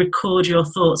space to record your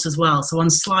thoughts as well. So on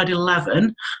slide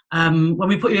 11, when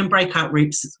we put you in breakout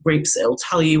groups, it'll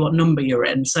tell you what number you're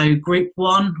in. So group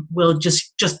 1 will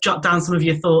just jot down some of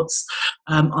your thoughts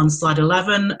on slide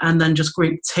 11, and then just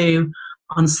group 2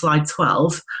 on slide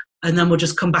 12, and then we'll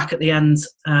just come back at the end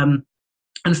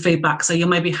and feedback. So you'll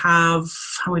maybe have,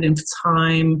 how are we doing for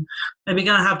time? Maybe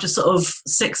going to have just sort of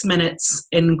 6 minutes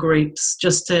in groups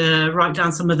just to write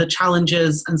down some of the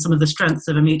challenges and some of the strengths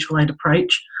of a mutual aid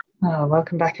approach. Oh,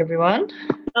 welcome back, everyone.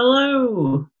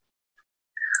 Hello.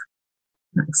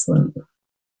 Excellent.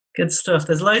 Good stuff.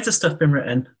 There's loads of stuff been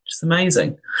written, which is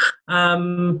amazing.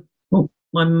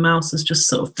 My mouse has just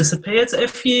sort of disappeared. So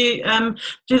if you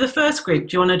do the first group,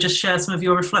 do you want to just share some of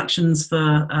your reflections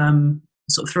for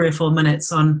sort of 3 or 4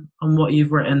 minutes on what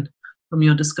you've written from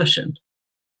your discussion?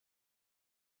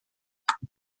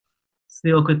 It's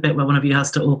the awkward bit where one of you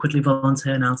has to awkwardly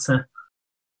volunteer now to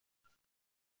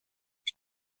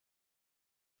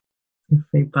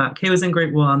feedback. Who was in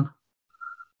group 1?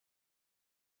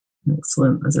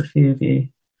 Excellent. There's a few of you.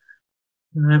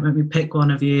 All right, maybe pick one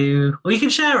of you, or you can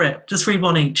share it. Just read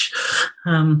one each.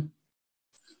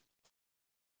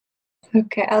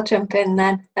 Okay, I'll jump in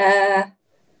then.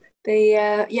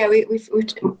 We've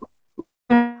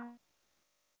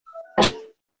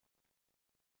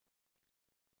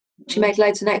she made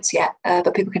loads of notes yet,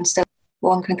 but people can still.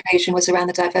 One conclusion was around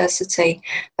the diversity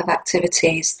of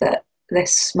activities that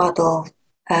this model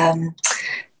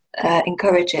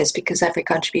encourages, because every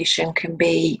contribution can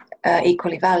be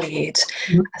equally valued.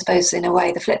 Mm-hmm. I suppose in a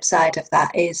way the flip side of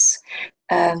that is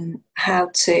how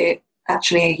to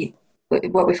actually,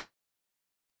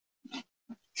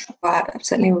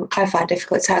 certainly I find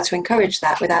difficult, how to encourage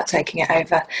that without taking it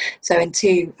over. So in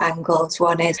 2 angles.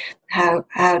 One is how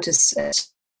does an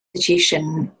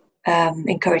institution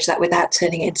encourage that without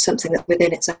turning it into something that's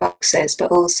within its boxes,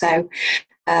 but also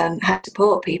how to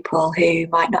support people who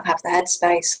might not have the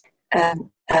headspace,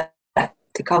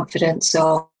 the confidence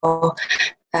or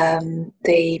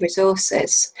the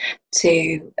resources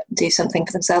to do something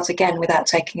for themselves, again without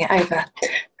taking it over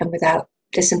and without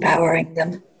disempowering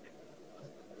them.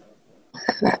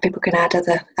 People can add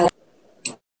other elements.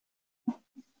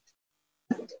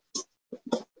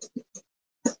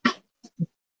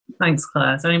 Thanks,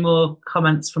 Claire. Is there any more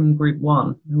comments from group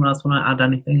 1? Anyone else want to add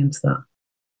anything into that?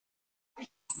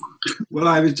 Well,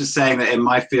 I was just saying that in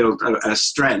my field, a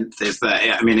strength is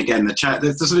that, I mean, again,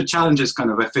 the sort of challenges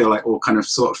kind of, I feel like all kind of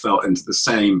sort of felt into the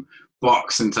same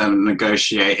box in terms of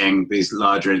negotiating these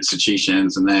larger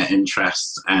institutions and their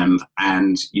interests, and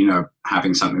you know,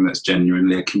 having something that's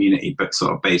genuinely a community but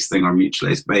sort of based thing or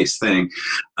mutually based thing.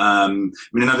 I mean,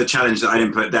 another challenge that I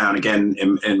didn't put down again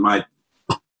in my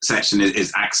section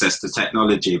is access to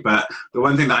technology. But the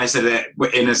one thing that I said, that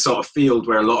in a sort of field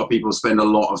where a lot of people spend a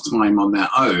lot of time on their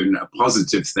own, a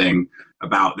positive thing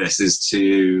about this is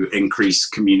to increase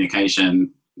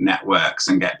communication networks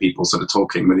and get people sort of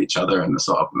talking with each other, and the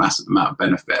sort of massive amount of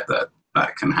benefit that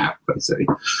that can happen, basically.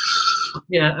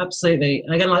 Yeah, absolutely.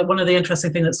 And again, like one of the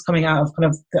interesting things that's coming out of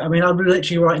kind of, I mean, I'm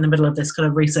literally right in the middle of this kind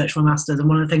of research for my master's, and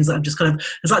one of the things that I've just kind of,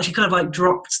 has actually kind of like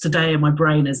dropped today in my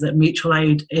brain is that mutual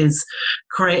aid is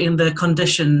creating the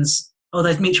conditions, or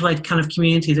those mutual aid kind of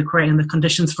communities are creating the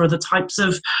conditions for other types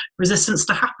of resistance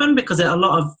to happen, because a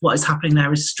lot of what is happening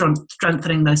there is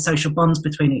strengthening those social bonds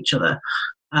between each other.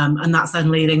 And that's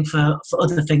then leading for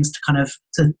other things to kind of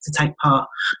to take part.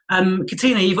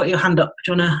 Katina, you've got your hand up.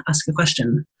 Do you want to ask a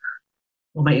question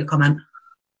or make a comment?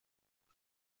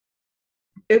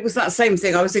 It was that same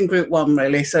thing. I was in group one,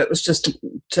 really, so it was just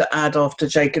to add after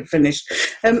Jake had finished.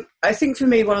 I think for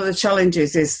me, one of the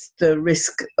challenges is the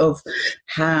risk of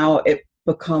how it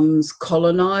becomes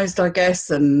colonised, I guess,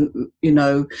 and, you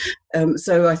know,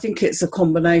 so I think it's a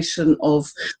combination of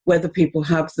whether people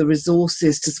have the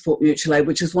resources to support mutual aid,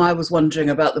 which is why I was wondering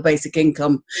about the basic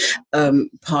income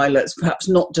pilots, perhaps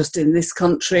not just in this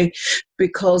country,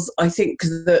 because I think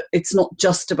that it's not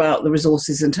just about the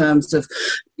resources in terms of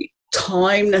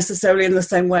time necessarily in the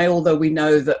same way, although we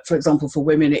know that, for example, for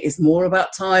women it is more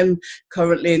about time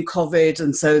currently in COVID,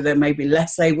 and so they're maybe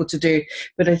less able to do.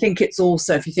 But I think it's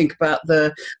also, if you think about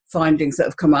the findings that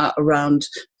have come out around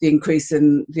the increase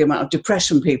in the amount of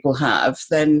depression people have,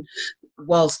 then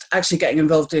whilst actually getting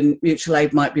involved in mutual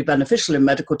aid might be beneficial in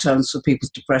medical terms for people's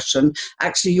depression,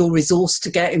 actually your resource to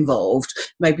get involved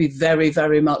may be very,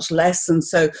 very much less. And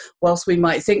so whilst we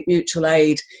might think mutual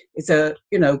aid is a,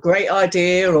 you know, great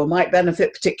idea or might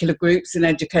benefit particular groups in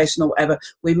education or whatever,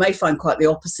 we may find quite the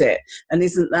opposite. And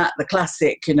isn't that the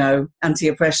classic, you know,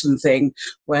 anti-oppression thing,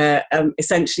 where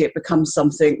essentially it becomes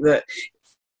something that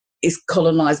is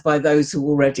colonised by those who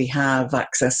already have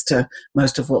access to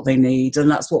most of what they need. And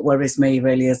that's what worries me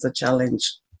really as a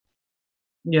challenge.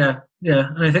 Yeah.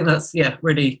 And I think that's,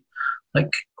 really like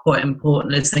quite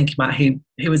important, is thinking about who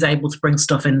was able to bring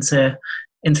stuff into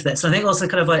this. And I think also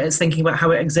kind of like it's thinking about how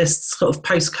it exists sort of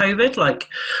post-COVID. Like,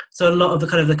 so a lot of the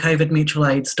kind of the COVID mutual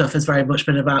aid stuff has very much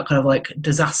been about kind of like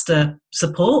disaster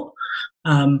support.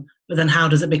 But then how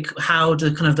do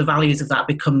kind of the values of that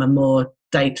become a more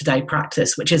day-to-day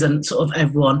practice, which isn't sort of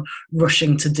everyone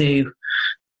rushing to do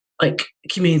like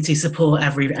community support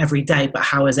every day, but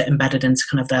how is it embedded into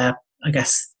kind of their, I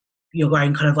guess, your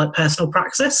own kind of like personal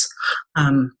praxis?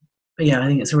 But yeah, I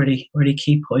think it's a really, really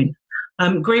key point.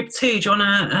 Group 2, do you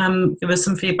want to give us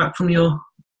some feedback from your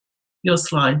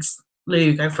slides?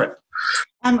 Lou, go for it.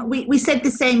 We said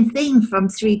the same thing from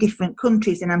 3 different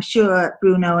countries, and I'm sure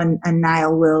Bruno and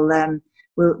Niall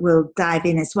will dive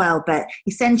in as well. But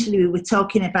essentially, we were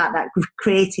talking about that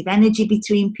creative energy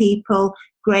between people,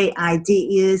 great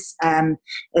ideas.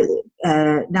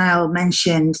 Niall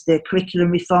mentioned the curriculum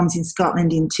reforms in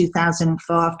Scotland in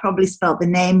 2004. I've probably spelt the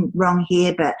name wrong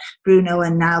here, but Bruno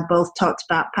and Niall both talked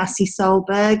about Passy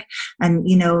Solberg, and,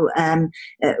 you know,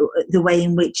 the way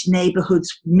in which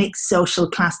neighbourhoods, mixed social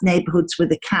class neighbourhoods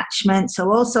with a catchment.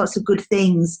 So all sorts of good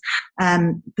things,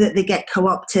 but they get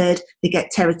co-opted, they get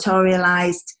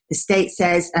territorialised. The state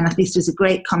says, and I think this was a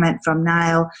great comment from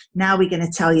Niall, now we're going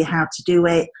to tell you how to do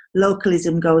it.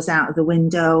 Localism goes out of the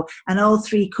window, and all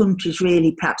 3 countries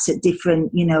really perhaps at different,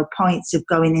 you know, points of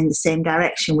going in the same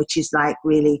direction, which is like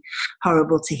really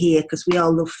horrible to hear, because we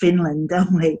all love Finland,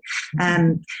 don't we?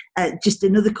 Just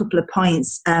another couple of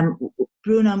points.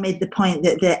 Bruno made the point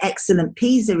that the excellent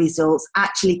PISA results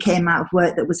actually came out of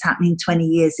work that was happening 20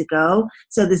 years ago.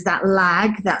 So there's that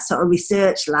lag, that sort of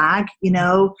research lag, you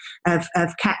know, of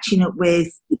catching up with,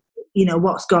 you know,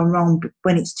 what's gone wrong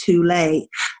when it's too late.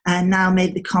 And Niall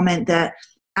made the comment that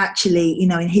actually, you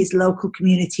know, in his local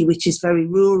community, which is very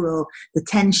rural, the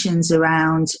tensions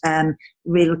around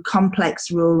real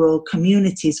complex rural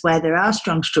communities where there are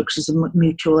strong structures of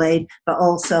mutual aid, but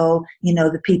also, you know,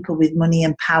 the people with money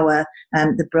and power,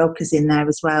 the brokers in there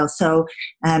as well. So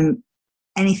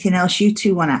anything else you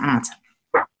two want to add?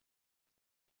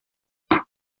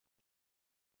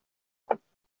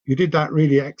 You did that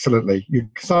really excellently. You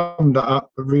summed it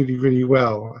up really, really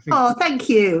well. I think. Oh, thank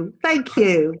you. Thank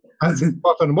you. That's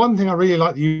important. One thing I really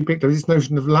like that you picked up is this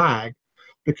notion of lag,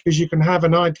 because you can have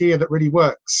an idea that really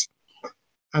works,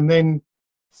 and then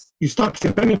you start to see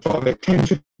the benefit of it 10,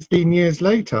 15 years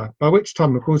later, by which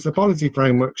time, of course, the policy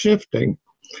framework's shifting.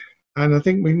 And I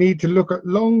think we need to look at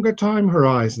longer time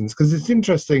horizons, because it's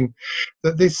interesting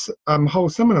that this whole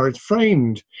seminar is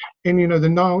framed in, you know, the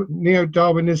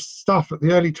neo-Darwinist stuff at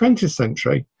the early 20th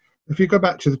century. If you go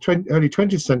back to the early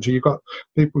 20th century, you've got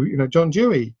people, you know, John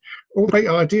Dewey. All great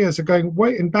ideas are going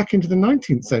way back into the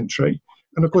 19th century.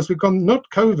 And of course, we've gone, not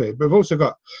COVID, but we've also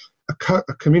got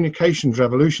a communications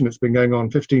revolution that's been going on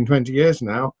 15, 20 years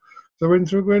now. So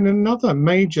we're in another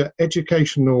major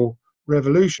educational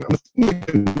revolution.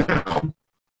 Even now,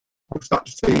 we'll start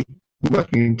to see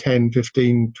working in 10,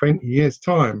 15, 20 years'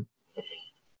 time.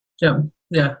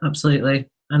 Yeah, absolutely.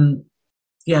 And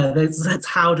yeah, that's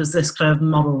how does this kind of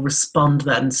model respond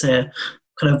then to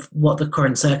kind of what the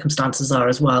current circumstances are,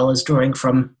 as well as drawing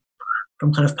from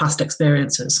kind of past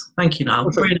experiences. Thank you,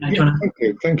 Niall.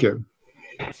 Thank you.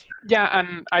 Yeah,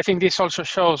 and I think this also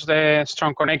shows the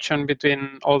strong connection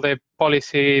between all the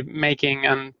policy making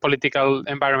and political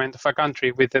environment of a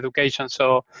country with education.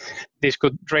 So this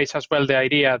could raise as well the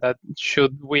idea that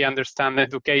should we understand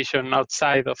education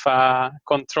outside of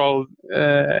control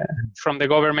from the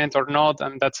government or not,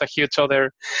 and that's a huge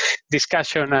other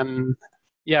discussion. And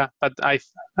but I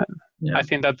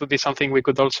think that would be something we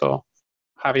could also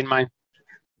have in mind.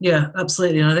 Yeah,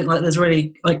 absolutely. And I think there's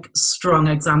really strong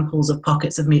examples of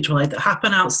pockets of mutual aid that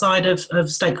happen outside of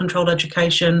state-controlled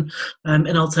education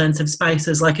in alternative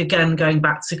spaces. Again, going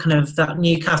back to kind of that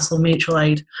Newcastle mutual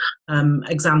aid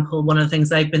example, one of the things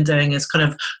they've been doing is kind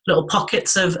of little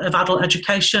pockets of adult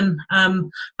education,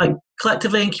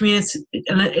 collectively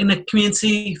in a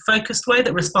community-focused way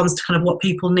that responds to kind of what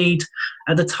people need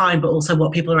at the time, but also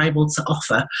what people are able to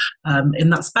offer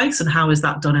in that space, and how is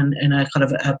that done in a kind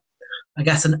of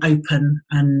an open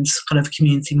and kind of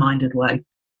community-minded way.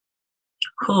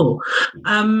 Cool.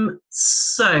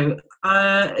 So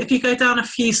if you go down a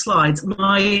few slides,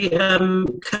 my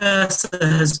cursor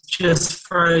has just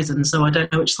frozen, so I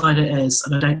don't know which slide it is,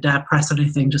 and I don't dare press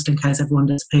anything just in case everyone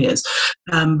disappears.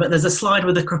 But there's a slide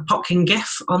with a Kropotkin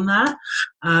GIF on there.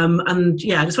 And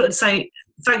I just wanted to say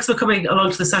thanks for coming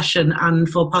along to the session and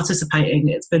for participating.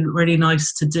 It's been really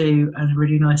nice to do, and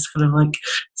really nice to kind of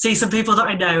see some people that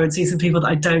I know and see some people that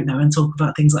I don't know and talk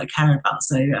about things that I care about.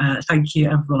 So thank you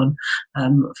everyone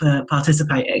for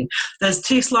participating. There's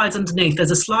two slides underneath. There's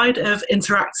a slide of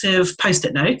interactive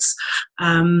post-it notes,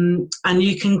 and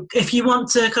you can, if you want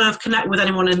to kind of connect with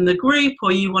anyone in the group,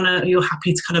 or you're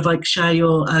happy to kind of share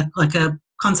your a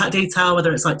contact detail,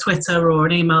 whether it's Twitter or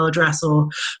an email address or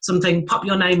something, pop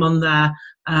your name on there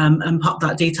and pop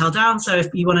that detail down. So if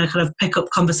you want to kind of pick up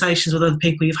conversations with other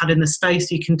people you've had in the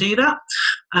space, you can do that.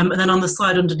 And then on the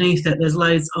slide underneath it, there's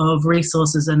loads of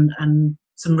resources and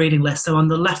some reading lists. So on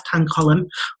the left-hand column,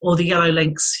 all the yellow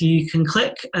links you can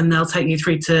click, and they'll take you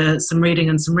through to some reading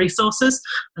and some resources.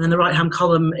 And then the right-hand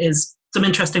column is some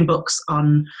interesting books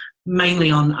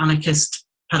mainly on anarchist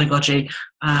pedagogy,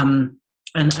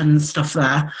 and stuff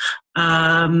there.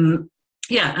 And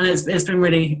it's been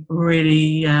really,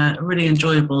 really, really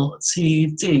enjoyable to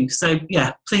do. So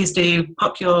please do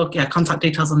pop your contact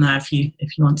details on there if you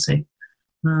want to.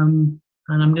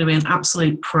 And I'm going to be an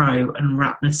absolute pro and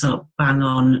wrap this up bang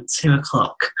on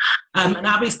 2:00. And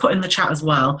Abby's put in the chat as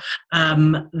well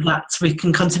that we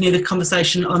can continue the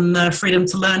conversation on the Freedom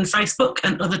to Learn Facebook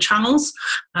and other channels.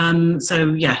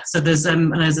 So there's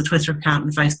a Twitter account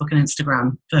and Facebook and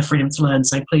Instagram for Freedom to Learn.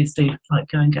 So please do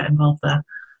go and get involved there.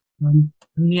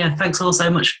 Thanks all so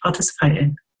much for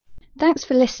participating. Thanks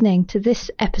for listening to this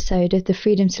episode of the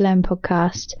Freedom to Learn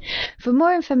podcast. For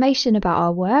more information about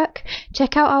our work,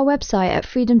 check out our website at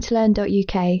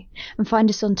freedomtolearn.uk and find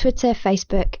us on Twitter,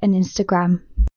 Facebook and Instagram.